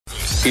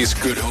is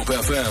Good Hope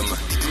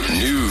FM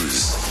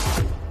News.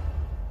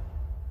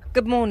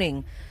 Good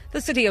morning. The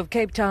City of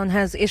Cape Town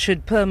has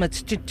issued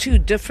permits to two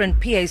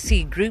different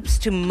PAC groups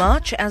to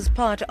march as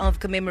part of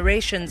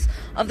commemorations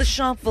of the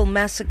Sharpville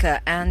massacre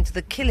and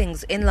the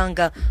killings in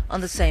Langa on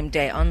the same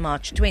day on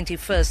March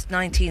 21st,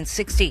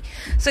 1960.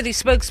 City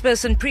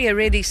spokesperson Priya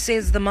Reddy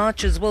says the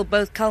marches will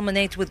both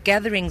culminate with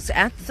gatherings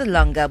at the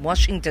Langa,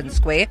 Washington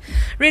Square.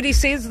 Reddy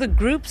says the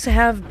groups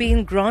have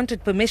been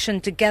granted permission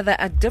to gather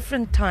at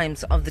different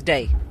times of the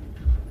day.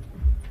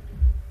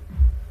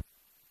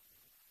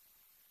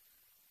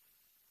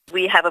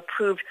 We have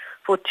approved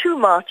for two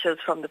marches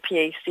from the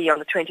PAC on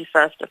the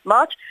 21st of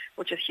March,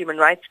 which is Human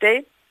Rights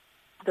Day.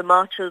 The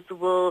marches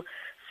will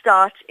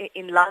start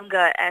in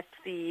Langa at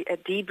the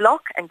D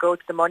block and go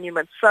to the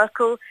Monument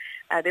Circle.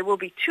 There will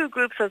be two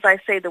groups, as I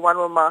say. The one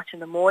will march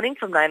in the morning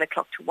from 9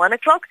 o'clock to 1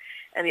 o'clock,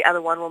 and the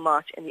other one will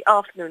march in the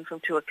afternoon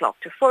from 2 o'clock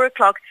to 4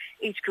 o'clock.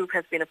 Each group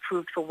has been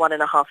approved for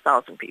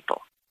 1,500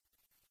 people.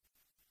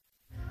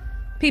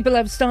 People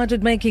have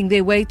started making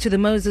their way to the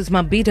Moses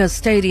Mabhida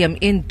Stadium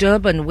in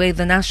Durban, where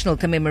the national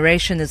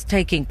commemoration is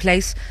taking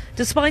place.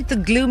 Despite the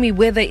gloomy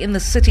weather in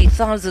the city,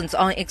 thousands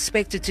are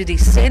expected to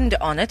descend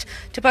on it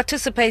to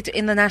participate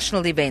in the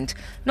national event.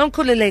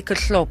 Nonkululeko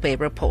Hlope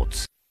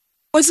reports.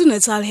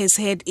 KwaZulu-Natal has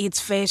had its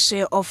fair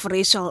share of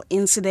racial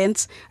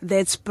incidents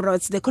that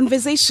brought the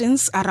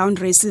conversations around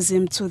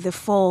racism to the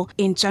fore.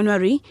 In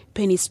January,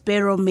 Penny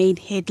Sparrow made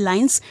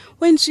headlines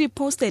when she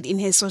posted in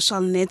her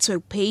social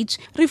network page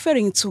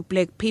referring to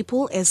black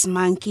people as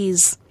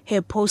monkeys.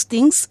 Her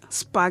postings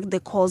sparked the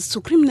calls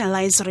to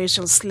criminalize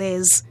racial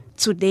slurs.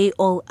 Today,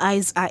 all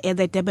eyes are at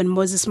the Durban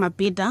Moses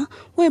Mabhida,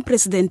 where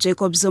President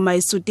Jacob Zuma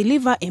is to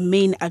deliver a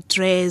main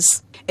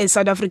address. As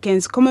South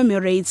Africans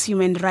commemorate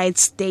Human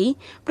Rights Day,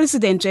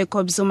 President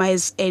Jacob Zuma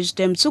has urged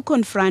them to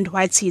confront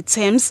what he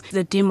terms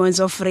the demons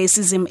of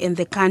racism in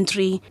the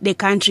country. The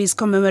country is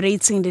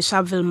commemorating the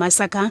Sharpville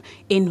massacre,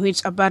 in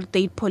which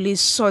apartheid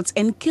police shot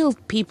and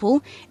killed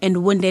people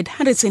and wounded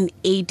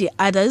 180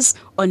 others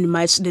on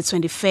March the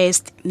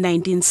 21st,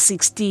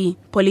 1960.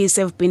 Police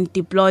have been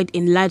deployed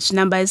in large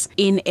numbers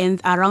in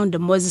and around the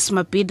Moses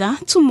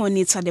Mabhida to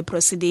monitor the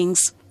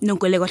proceedings.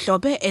 Nonkululeko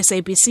Hlope,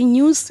 SABC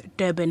News,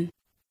 Durban.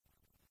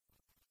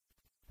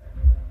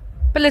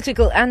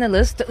 Political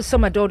analyst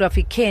Somadoda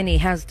Fikeni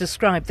has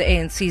described the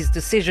ANC's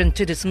decision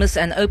to dismiss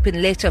an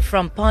open letter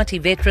from party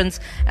veterans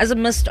as a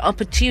missed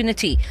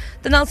opportunity.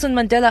 The Nelson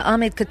Mandela,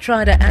 Ahmed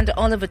Kathrada and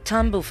Oliver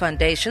Tambo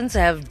foundations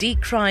have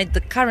decried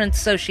the current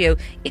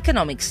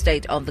socio-economic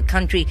state of the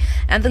country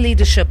and the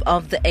leadership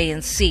of the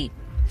ANC.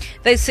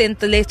 They sent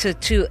the letter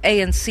to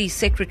ANC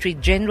Secretary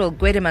General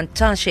Gwede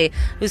Mantashe,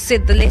 who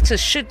said the letter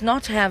should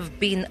not have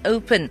been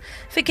open.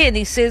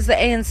 Fikeni says the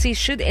ANC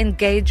should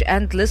engage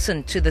and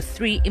listen to the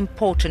three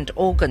important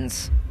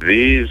organs.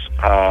 These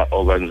are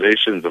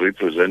organizations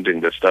representing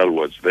the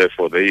stalwarts.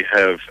 Therefore, they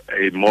have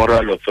a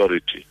moral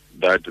authority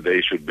that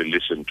they should be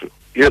listened to,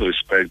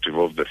 irrespective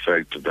of the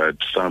fact that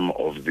some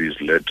of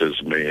these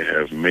letters may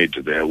have made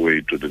their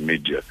way to the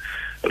media.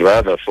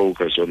 Rather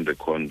focus on the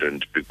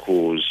content,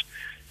 because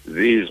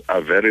these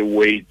are very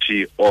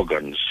weighty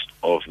organs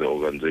of the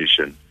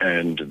organization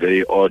and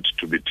they ought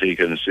to be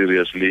taken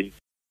seriously.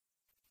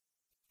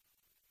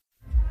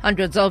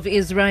 Hundreds of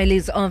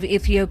Israelis of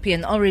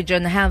Ethiopian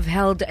origin have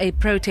held a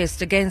protest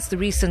against the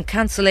recent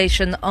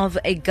cancellation of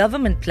a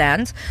government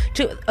plan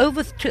to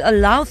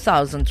allow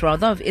thousands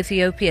of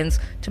Ethiopians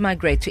to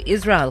migrate to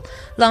Israel.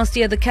 Last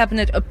year, the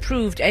cabinet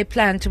approved a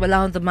plan to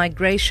allow the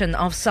migration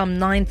of some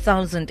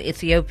 9,000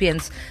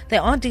 Ethiopians. They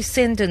are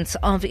descendants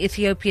of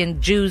Ethiopian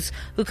Jews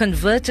who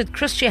converted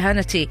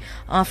Christianity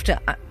often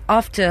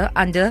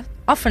under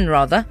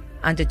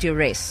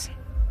duress.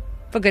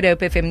 For Good Hope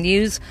FM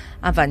News,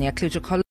 I'm Vanya Klutukolo.